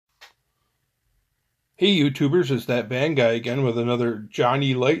Hey YouTubers, it's that band guy again with another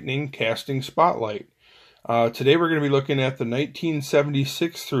Johnny Lightning casting spotlight. Today we're going to be looking at the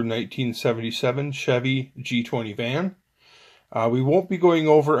 1976 through 1977 Chevy G20 van. We won't be going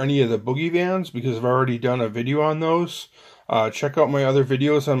over any of the Boogie Vans because I've already done a video on those. Check out my other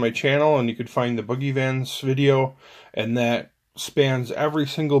videos on my channel and you can find the Boogie Vans video, and that spans every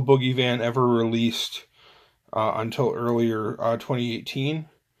single Boogie Van ever released until earlier 2018.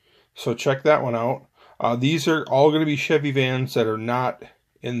 So check that one out. These are all going to be Chevy Vans that are not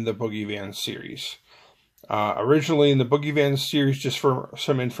in the Boogie Vans series. Originally in the Boogie Vans series, just for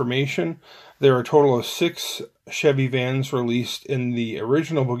some information, there are a total of 6 Chevy Vans released in the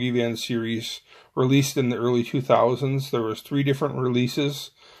original Boogie Vans series, released in the early 2000s. There was 3 different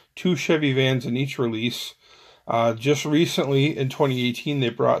releases, 2 Chevy Vans in each release. Just recently, in 2018, they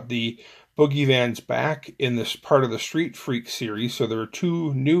brought the Boogie Vans back in this part of the Street Freak series, so there are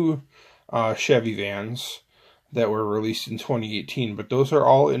 2 new Chevy Vans that were released in 2018, but those are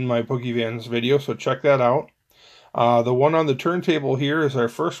all in my Boogie Vans video, so check that out. The one on the turntable here is our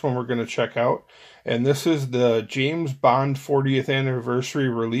first one we're going to check out, and this is the James Bond 40th Anniversary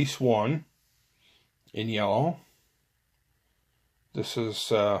Release 1 in yellow. This is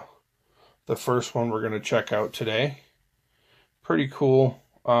the first one we're going to check out today. Pretty cool.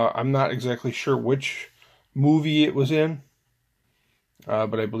 I'm not exactly sure which movie it was in.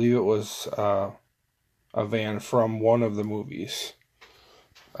 But I believe it was a van from one of the movies.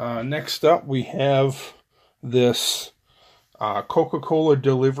 Next up, we have this Coca-Cola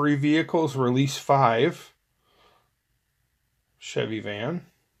Delivery Vehicles Release 5 Chevy van.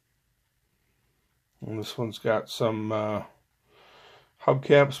 And this one's got some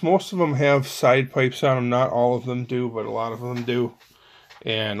hubcaps. Most of them have side pipes on them. Not all of them do, but a lot of them do.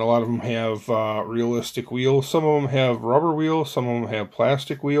 And a lot of them have realistic wheels. Some of them have rubber wheels. Some of them have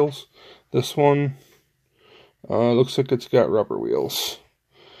plastic wheels. This one looks like it's got rubber wheels.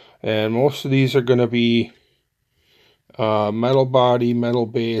 And most of these are going to be metal body, metal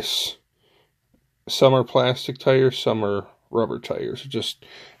base. Some are plastic tires, some are rubber tires.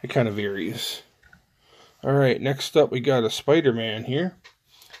 It kind of varies. Alright, next up we got a Spider-Man here.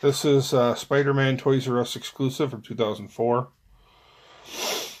 This is Spider-Man Toys R Us exclusive from 2004.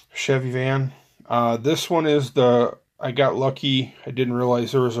 Chevy van. This one is I got lucky. I didn't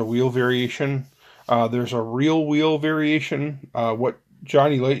realize there was a wheel variation. There's a real wheel variation. What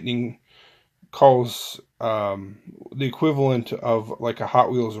Johnny Lightning calls the equivalent of like a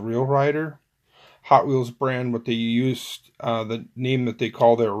Hot Wheels Real Rider. Hot Wheels brand, what they used, the name that they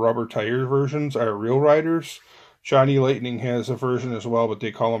call their rubber tire versions are Real Riders. Johnny Lightning has a version as well, but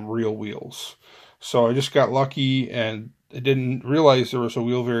they call them Real Wheels. So I just got lucky and I didn't realize there was a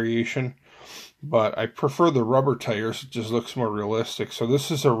wheel variation, but I prefer the rubber tires. It just looks more realistic. So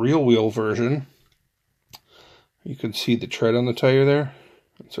this is a real wheel version. You can see the tread on the tire there.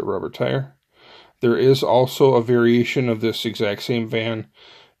 It's a rubber tire. There is also a variation of this exact same van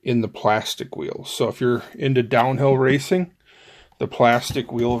in the plastic wheels. So if you're into downhill racing, the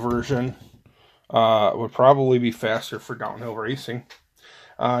plastic wheel version would probably be faster for downhill racing.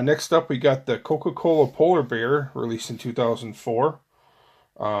 Next up, we got the Coca-Cola Polar Bear, released in 2004.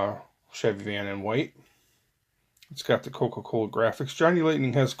 Chevy van in white. It's got the Coca-Cola graphics. Johnny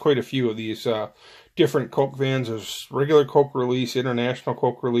Lightning has quite a few of these different Coke vans. There's regular Coke release, international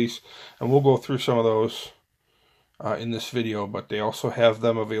Coke release, and we'll go through some of those in this video. But they also have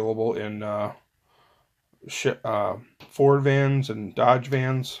them available in Ford vans and Dodge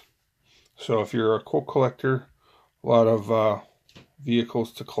vans. So if you're a Coke collector, a lot of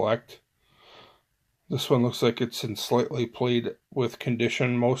vehicles to collect. This one looks like it's in slightly played with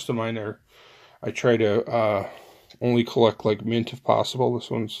condition. Most of mine are, I try to only collect like mint if possible. This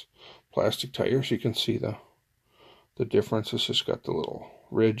one's plastic tires. You can see the difference. It's just got the little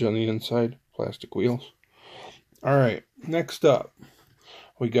ridge on the inside, plastic wheels. Alright, next up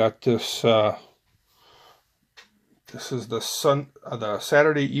we got this this is the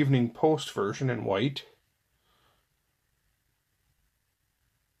Saturday Evening Post version in white.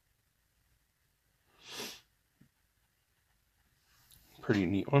 Pretty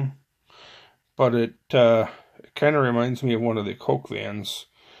neat one, but it kind of reminds me of one of the Coke vans.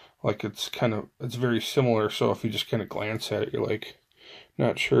 Like it's very similar. So if you just kind of glance at it, you're like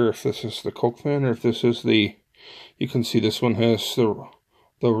not sure if this is the Coke van or if this is the. You can see this one has the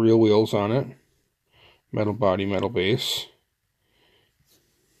real wheels on it, metal body, metal base.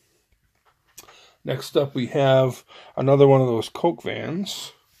 Next up, we have another one of those Coke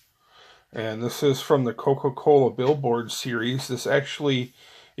vans. And this is from the Coca-Cola Billboard series. This actually,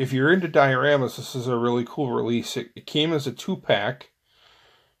 if you're into dioramas, this is a really cool release. It came as a 2-pack.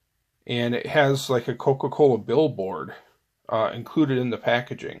 and it has like a Coca-Cola billboard included in the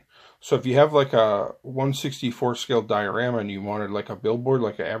packaging. So if you have like a 1/64 scale diorama and you wanted like a billboard,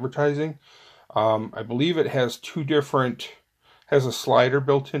 like an advertising, I believe it has two different, has a slider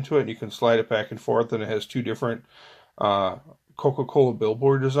built into it, and you can slide it back and forth, and it has two different Coca-Cola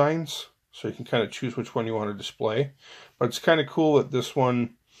billboard designs, so you can kind of choose which one you want to display. But it's kind of cool that this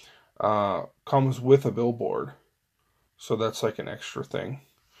one comes with a billboard, so that's like an extra thing.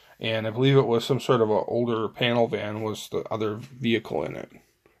 And I believe it was some sort of an older panel van was the other vehicle in it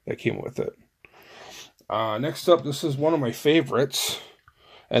that came with it. Next up, this is one of my favorites,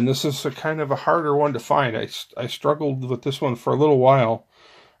 and this is a kind of a harder one to find. I struggled with this one for a little while.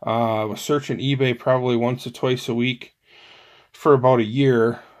 I was searching eBay probably once or twice a week for about a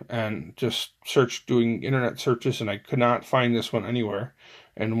year, and just doing internet searches, and I could not find this one anywhere.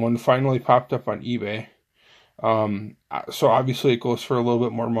 And one finally popped up on eBay. So obviously it goes for a little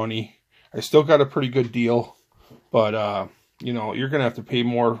bit more money. I still got a pretty good deal, but you know, you're gonna have to pay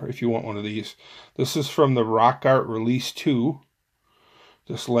more if you want one of these. This is from the Rock Art Release 2.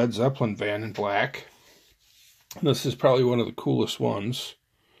 This Led Zeppelin van in black. This is probably one of the coolest ones,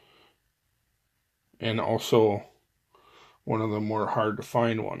 and also one of the more hard to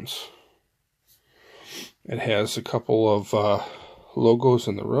find ones. It has a couple of logos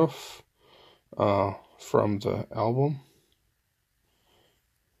in the roof from the album.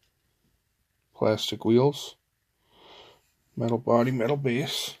 Plastic wheels, metal body, metal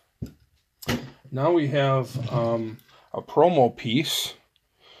base. Now we have a promo piece.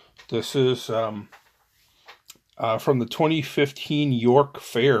 This is from the 2015 York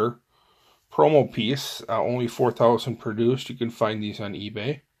Fair promo piece. Only 4,000 produced. You can find these on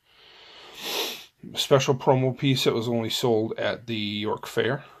eBay. Special promo piece that was only sold at the York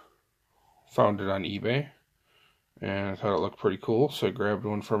Fair. Found it on eBay, and I thought it looked pretty cool, so I grabbed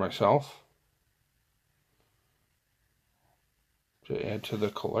one for myself to add to the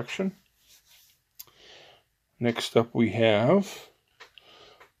collection. Next up we have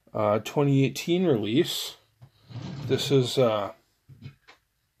 2018 release. This is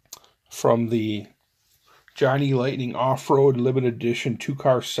from the Johnny Lightning Off-Road Limited Edition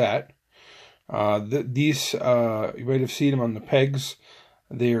 2-car set. These, you might have seen them on the pegs.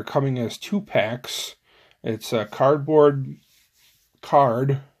 They are coming as 2 packs. It's a cardboard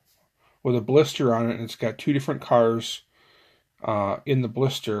card with a blister on it, and it's got 2 different cars in the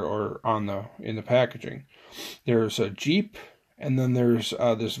blister or in the packaging. There's a Jeep, and then there's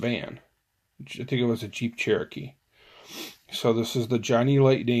this van. I think it was a Jeep Cherokee. So this is the Johnny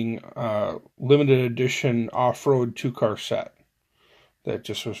Lightning limited edition off-road 2-car set that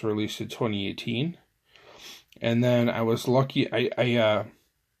just was released in 2018. And then I was lucky. I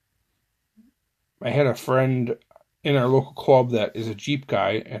had a friend in our local club that is a Jeep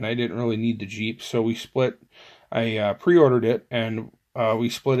guy, and I didn't really need the Jeep, so we split. I pre-ordered it, and we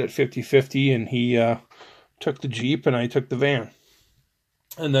split it 50-50, and he took the Jeep, and I took the van.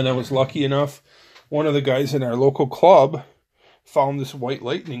 And then I was lucky enough, one of the guys in our local club found this White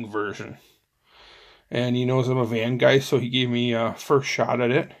Lightning version. And he knows I'm a van guy, so he gave me a first shot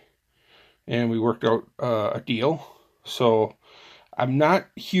at it, and we worked out a deal. So I'm not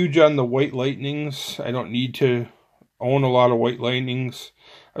huge on the White Lightnings. I don't need to own a lot of White Lightnings,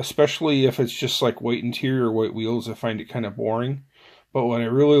 especially if it's just like white interior or white wheels. I find it kind of boring. But what I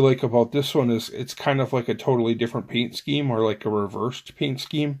really like about this one is it's kind of like a totally different paint scheme, or like a reversed paint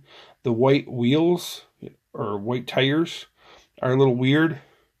scheme. The white wheels or white tires are a little weird.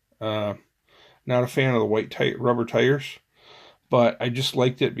 Not a fan of the white rubber tires, but I just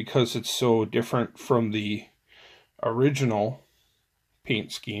liked it because it's so different from the original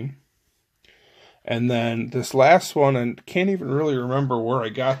paint scheme. And then this last one, and can't even really remember where I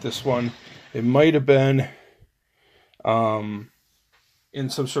got this one. It might have been in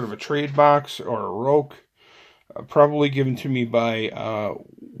some sort of a trade box or a Roke, probably given to me by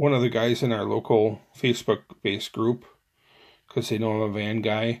one of the guys in our local Facebook-based group, because they know I'm a van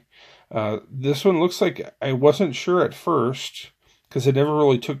guy. This one looks like, I wasn't sure at first, because I never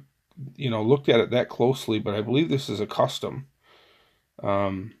really looked at it that closely, but I believe this is a custom.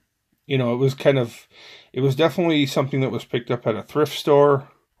 It was definitely something that was picked up at a thrift store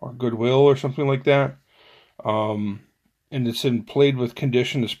or Goodwill or something like that. And it's in played with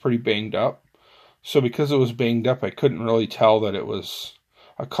condition. It's pretty banged up. So because it was banged up, I couldn't really tell that it was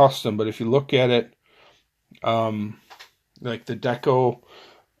a custom. But if you look at it, like the deco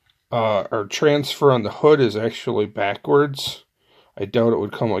or transfer on the hood is actually backwards. I doubt it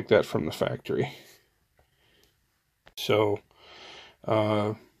would come like that from the factory. So,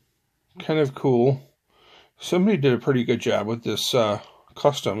 kind of cool. Somebody did a pretty good job with this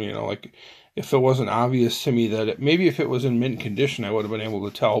custom, you know, like if it wasn't obvious to me that maybe if it was in mint condition, I would have been able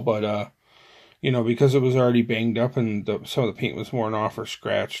to tell, but, you know, because it was already banged up and some of the paint was worn off or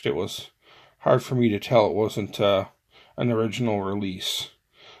scratched, it was hard for me to tell it wasn't an original release.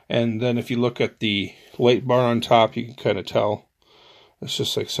 And then if you look at the light bar on top, you can kind of tell it's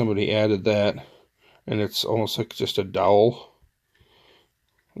just like somebody added that, and it's almost like just a dowel.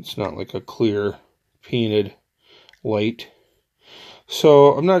 It's not like a clear painted light.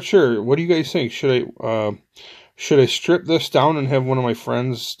 So I'm not sure. What do you guys think? Should I strip this down and have one of my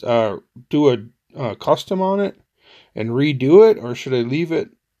friends do a custom on it and redo it, or should I leave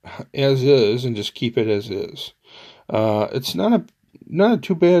it as is and just keep it as is? It's not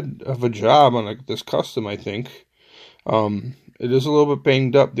too bad of a job on this custom, I think. It is a little bit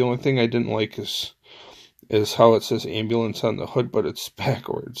banged up. The only thing I didn't like is how it says ambulance on the hood, but it's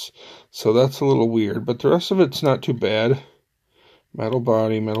backwards. So that's a little weird, but the rest of it's not too bad. Metal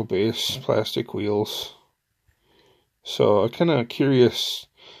body, metal base, plastic wheels. So I'm kind of curious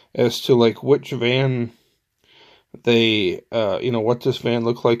as to like which van they, you know, what this van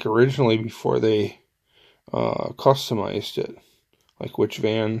looked like originally before they customized it. Like which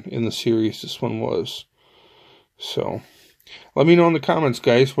van in the series this one was. So let me know in the comments,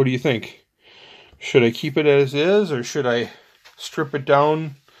 guys. What do you think? Should I keep it as is, or should I strip it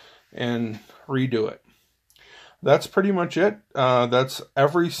down and redo it? That's pretty much it. That's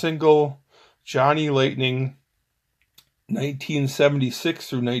every single Johnny Lightning 1976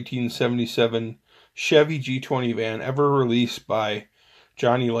 through 1977 Chevy G20 van ever released by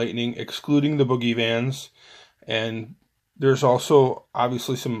Johnny Lightning, excluding the Boogie Vans. And there's also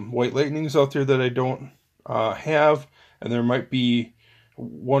obviously some white Lightnings out there that I don't have, and there might be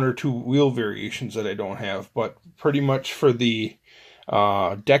one or two wheel variations that I don't have, but pretty much for the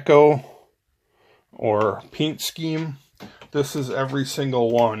deco or paint scheme, this is every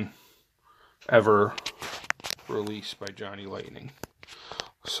single one ever released by Johnny Lightning.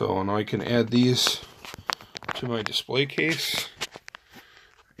 So now I can add these to my display case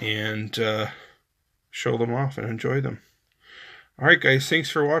and show them off and enjoy them. Alright guys,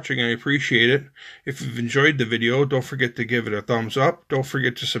 thanks for watching. I appreciate it. If you've enjoyed the video, don't forget to give it a thumbs up. Don't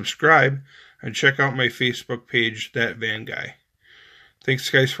forget to subscribe and check out my Facebook page, That Van Guy.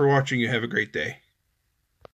 Thanks guys for watching. You have a great day.